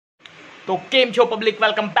तो केम show public,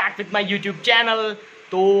 welcome back with my YouTube channel.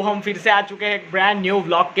 तो हम फिर से आ चुके हैं एक ब्रांड न्यू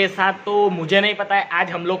व्लॉग के साथ। तो मुझे नहीं पता है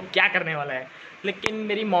आज हम लोग क्या करने वाला है, लेकिन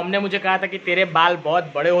मेरी मॉम ने मुझे कहा था कि तेरे बाल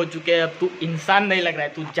बहुत बड़े हो चुके हैं, अब तू इंसान नहीं लग रहा है,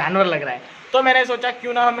 तू जानवर लग रहा है। तो मैंने सोचा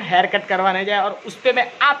क्यों ना हम हेयर कट करवाने जाए और उस पर मैं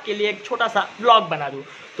आपके लिए एक छोटा सा व्लॉग बना दूँ।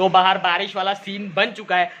 तो बाहर बारिश वाला सीन बन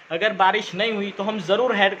चुका है, अगर बारिश नहीं हुई तो हम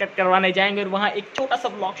ज़रूर हेयर कट करवाने जाएंगे और वहाँ एक छोटा सा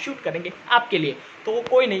व्लॉग शूट करेंगे आपके लिए। तो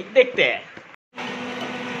कोई नहीं, देखते हैं।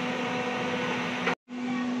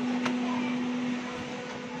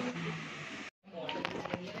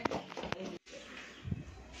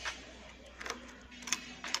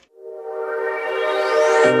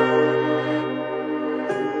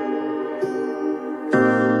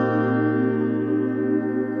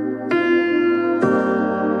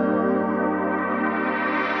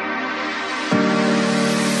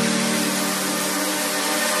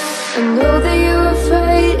 I know that you're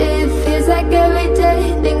afraid, it feels like every day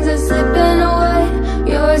things are slipping away,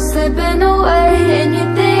 you're slipping away. And you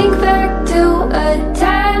think back to a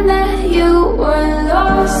time that you were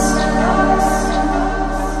lost.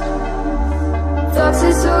 Thoughts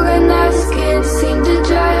disorganized, can't seem to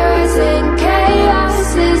dry your eyes, and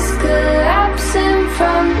chaos is collapsing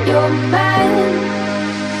from your mind.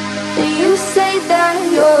 And you say that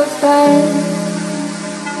you're fine,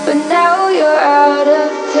 but now you're out of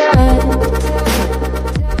time.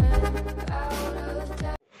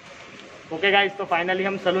 Okay guys, तो finally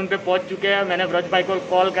हम salon पे पहुंच चुके हैं। मैंने व्रज भाई को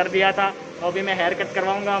call कर दिया था, तो अभी मैं हेयर कट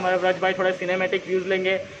करवाऊंगा। हमारे व्रज भाई थोड़े सिनेमैटिक व्यूज़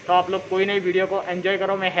लेंगे, तो आप लोग कोई नहीं वीडियो को एंजॉय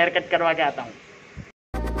करो। मैं हेयर कट करवा के आता हूँ।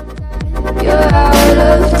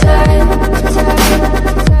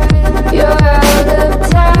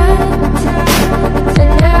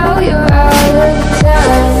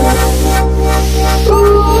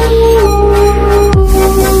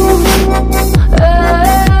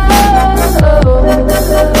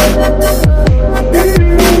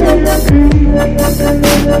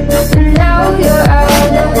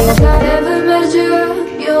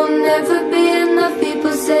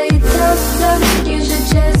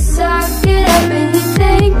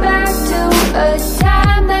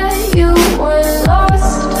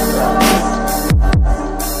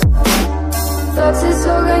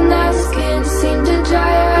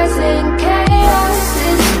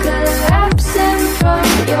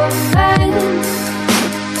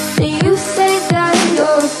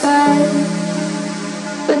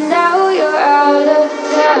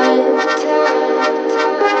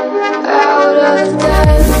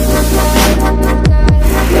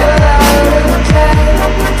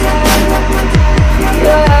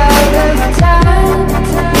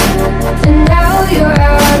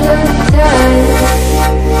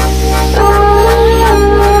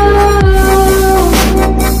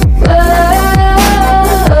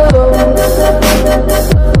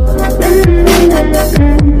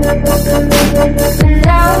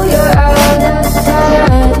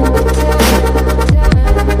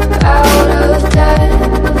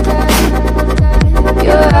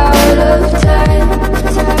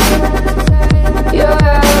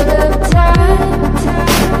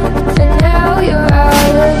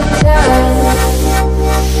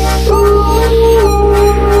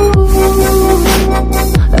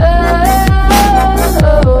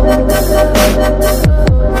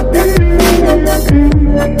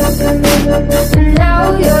 Now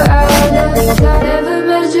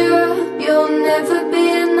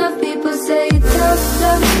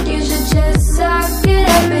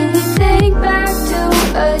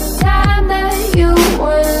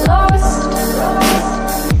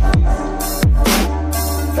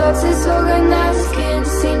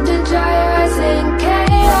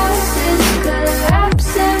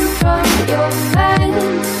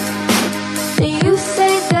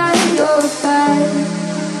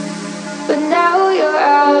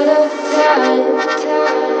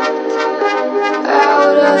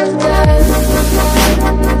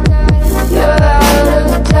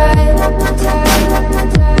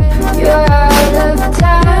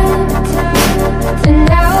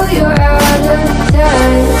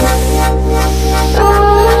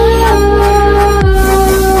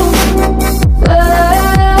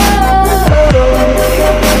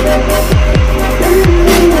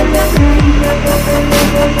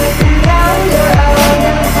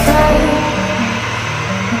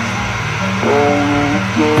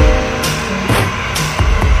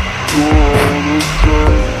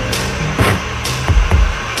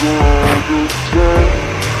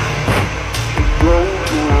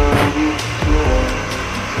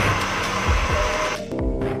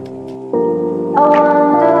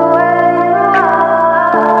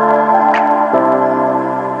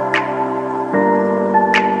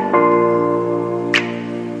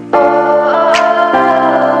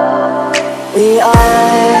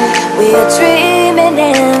dreaming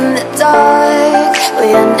in the dark. We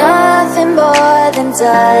are nothing more than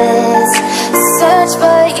dust. Search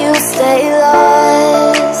but you stay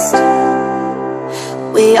lost.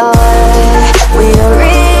 We are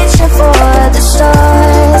reaching for the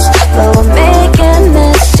stars, but we're making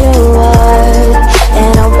this too hard.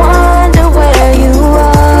 And I wonder where you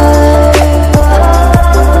are.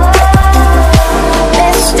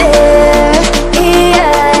 Mysterious,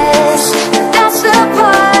 that's the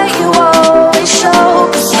part you always show.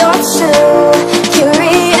 'Cause you're too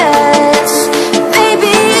curious.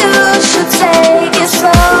 Maybe you should take it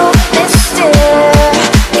slow. Mysterious,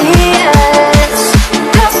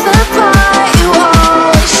 that's the part you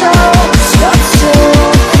always show. 'Cause you're too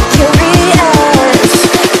curious.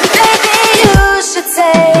 Maybe you should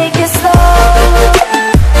take it slow.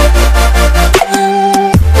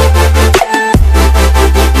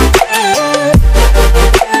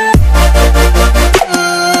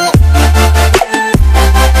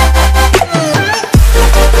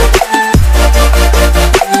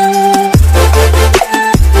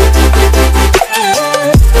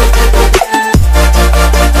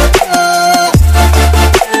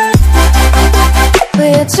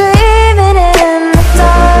 We're dreaming in the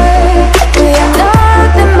dark. We are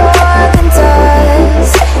nothing more than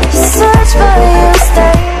dust. You search but you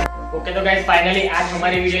stay. Okay तो guys finally आज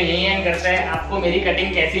हमारी video यही and करते हैं। आपको मेरी cutting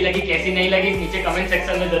कैसी लगी कैसी नहीं लगी नीचे कमेंट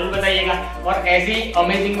सेक्शन में जरूर बताइएगा। और ऐसी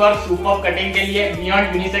अमेजिंग और सुपर कटिंग के लिए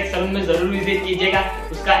बियॉन्ड यूनिसेक्स सैलून में जरूर विजिट कीजिएगा।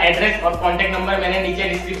 उसका एड्रेस और कॉन्टैक्ट नंबर मैंने नीचे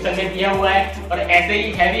डिस्क्रिप्शन में दिया हुआ है। और ऐसे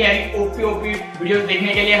ही हैवी ओपी वीडियोस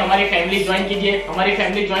देखने के लिए हमारी फैमिली ज्वाइन कीजिए। हमारी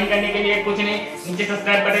फैमिली ज्वाइन करने के लिए कुछ नहीं, नीचे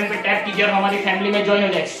सब्सक्राइब बटन पे टैप कीजिए और हमारी फैमिली में ज्वाइन हो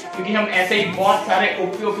जाए, क्योंकि हम ऐसे ही बहुत सारे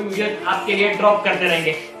ओपी वीडियोस आपके लिए ड्रॉप करते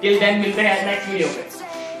रहेंगे। टिल देन मिलते हैं नेक्स्ट वीडियो पे।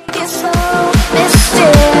 It's so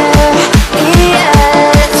mysterious.